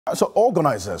So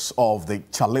organizers of the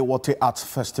Chalewote Arts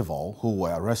Festival who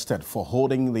were arrested for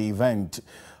holding the event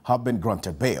have been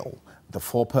granted bail. The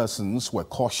 4 persons were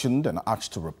cautioned and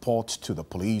asked to report to the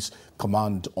police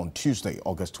command on Tuesday,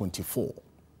 August 24.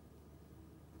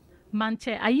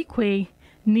 Manche Ayikwe,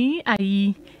 Ni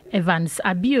Ayi, Evans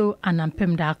Abio and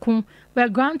Ampem Dakun were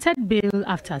granted bail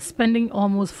after spending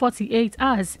almost 48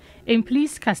 hours in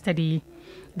police custody.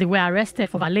 They were arrested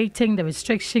for violating the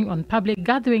restriction on public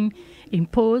gathering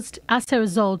imposed as a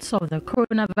result of the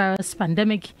coronavirus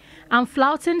pandemic and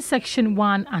flouting Section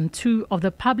 1 and 2 of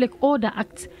the Public Order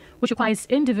Act, which requires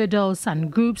individuals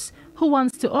and groups who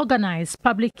want to organize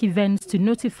public events to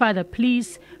notify the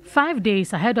police 5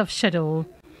 days ahead of schedule.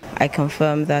 I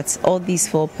confirm that all these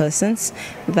 4 persons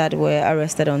that were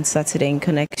arrested on Saturday in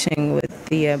connection with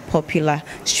the popular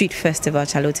street festival,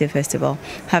 Chalewote Festival,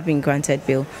 have been granted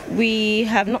bail. We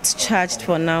have not charged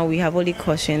for now, we have only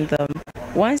cautioned them.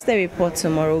 Once they report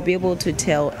tomorrow, we'll be able to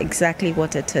tell exactly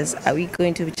what it is. Are we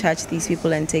going to charge these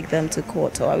people and take them to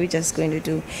court, or are we just going to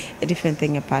do a different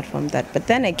thing apart from that? But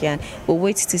then again, we'll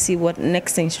wait to see what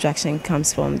next instruction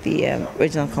comes from the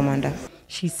regional commander.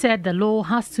 She said the law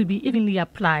has to be evenly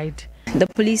applied. The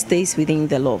police stays within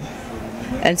the law.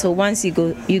 And so once you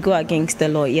go against the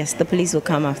law, yes, the police will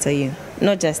come after you.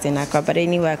 Not just in Accra, but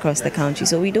anywhere across the country.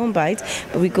 So we don't bite,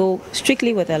 but we go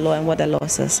strictly with the law and what the law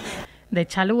says. The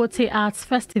Chalewote Arts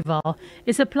Festival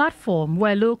is a platform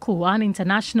where local and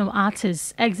international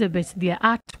artists exhibit their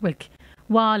artwork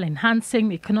while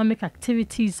enhancing economic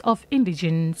activities of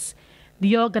indigenes.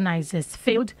 The organizers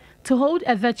failed to hold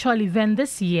a virtual event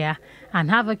this year and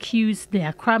have accused the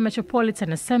Accra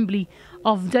Metropolitan Assembly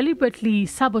of deliberately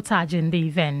sabotaging the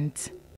event.